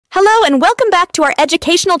Hello and welcome back to our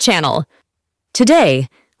educational channel. Today,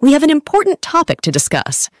 we have an important topic to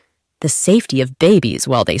discuss: the safety of babies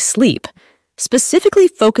while they sleep, specifically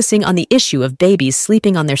focusing on the issue of babies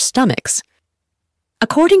sleeping on their stomachs.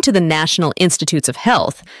 According to the National Institutes of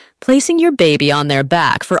Health, placing your baby on their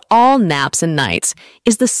back for all naps and nights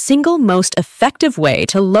is the single most effective way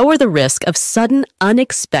to lower the risk of sudden,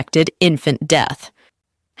 unexpected infant death.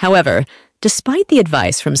 However, despite the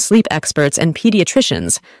advice from sleep experts and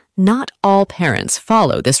pediatricians, not all parents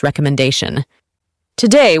follow this recommendation.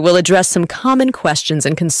 Today, we'll address some common questions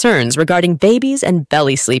and concerns regarding babies and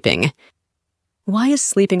belly sleeping. Why is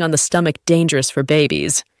sleeping on the stomach dangerous for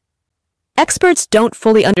babies? Experts don't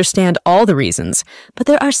fully understand all the reasons, but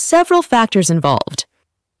there are several factors involved.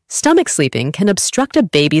 Stomach sleeping can obstruct a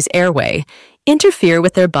baby's airway, interfere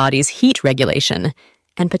with their body's heat regulation,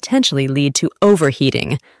 and potentially lead to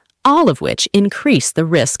overheating, all of which increase the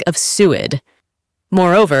risk of SUID.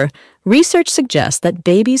 Moreover, research suggests that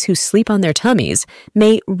babies who sleep on their tummies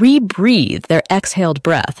may rebreathe their exhaled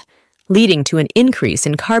breath, leading to an increase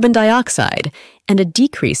in carbon dioxide and a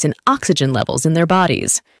decrease in oxygen levels in their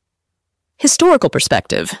bodies. Historical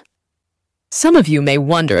perspective. Some of you may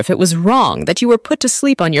wonder if it was wrong that you were put to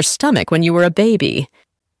sleep on your stomach when you were a baby.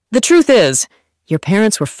 The truth is, your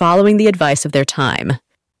parents were following the advice of their time.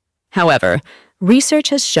 However, research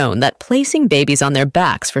has shown that placing babies on their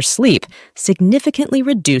backs for sleep significantly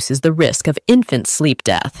reduces the risk of infant sleep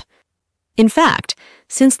death. In fact,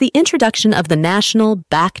 since the introduction of the National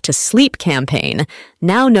Back to Sleep campaign,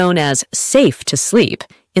 now known as Safe to Sleep,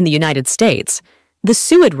 in the United States, the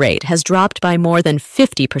SUID rate has dropped by more than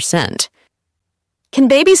 50%. Can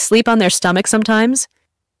babies sleep on their stomach sometimes?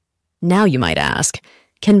 Now you might ask,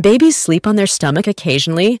 can babies sleep on their stomach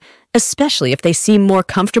occasionally, especially if they seem more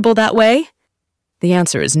comfortable that way? The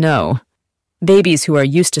answer is no. Babies who are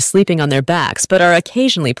used to sleeping on their backs but are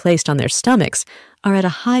occasionally placed on their stomachs are at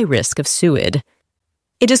a high risk of SUID.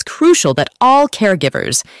 It is crucial that all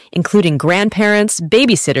caregivers, including grandparents,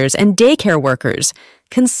 babysitters, and daycare workers,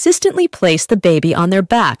 consistently place the baby on their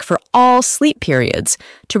back for all sleep periods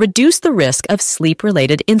to reduce the risk of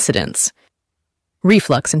sleep-related incidents.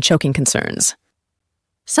 Reflux and choking concerns.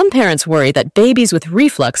 Some parents worry that babies with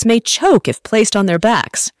reflux may choke if placed on their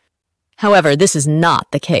backs. However, this is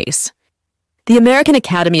not the case. The American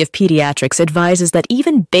Academy of Pediatrics advises that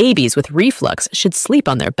even babies with reflux should sleep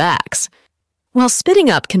on their backs. While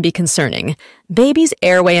spitting up can be concerning, babies'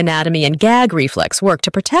 airway anatomy and gag reflex work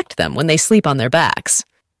to protect them when they sleep on their backs.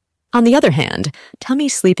 On the other hand, tummy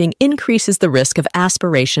sleeping increases the risk of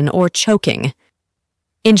aspiration or choking.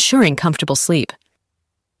 Ensuring comfortable sleep.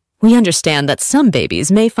 We understand that some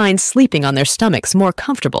babies may find sleeping on their stomachs more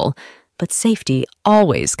comfortable, but safety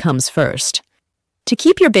always comes first. To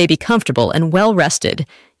keep your baby comfortable and well-rested,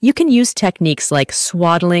 you can use techniques like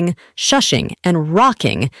swaddling, shushing, and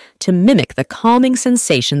rocking to mimic the calming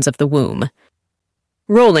sensations of the womb.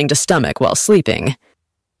 Rolling to stomach while sleeping.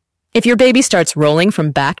 If your baby starts rolling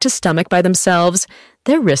from back to stomach by themselves,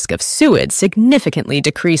 their risk of SUID significantly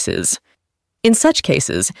decreases. In such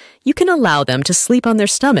cases, you can allow them to sleep on their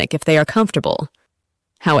stomach if they are comfortable.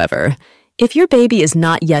 However, if your baby is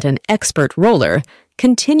not yet an expert roller,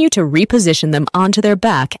 continue to reposition them onto their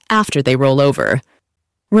back after they roll over.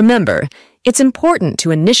 Remember, it's important to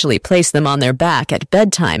initially place them on their back at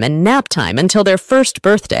bedtime and nap time until their first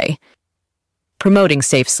birthday. Promoting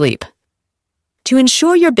safe sleep. To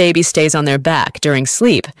ensure your baby stays on their back during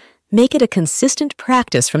sleep, make it a consistent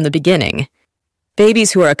practice from the beginning.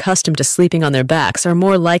 Babies who are accustomed to sleeping on their backs are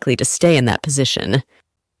more likely to stay in that position.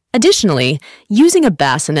 Additionally, using a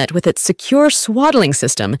bassinet with its secure swaddling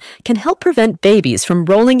system can help prevent babies from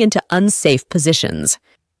rolling into unsafe positions.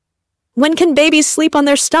 When can babies sleep on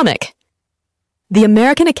their stomach? The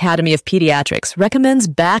American Academy of Pediatrics recommends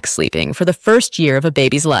back sleeping for the first year of a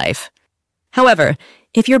baby's life. However,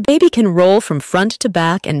 if your baby can roll from front to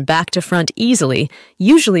back and back to front easily,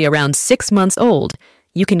 usually around 6 months old,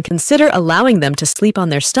 you can consider allowing them to sleep on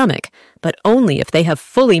their stomach, but only if they have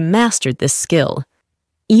fully mastered this skill.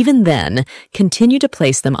 Even then, continue to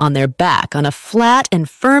place them on their back on a flat and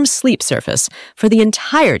firm sleep surface for the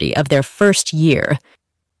entirety of their first year.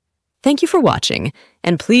 Thank you for watching,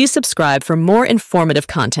 and please subscribe for more informative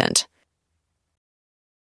content.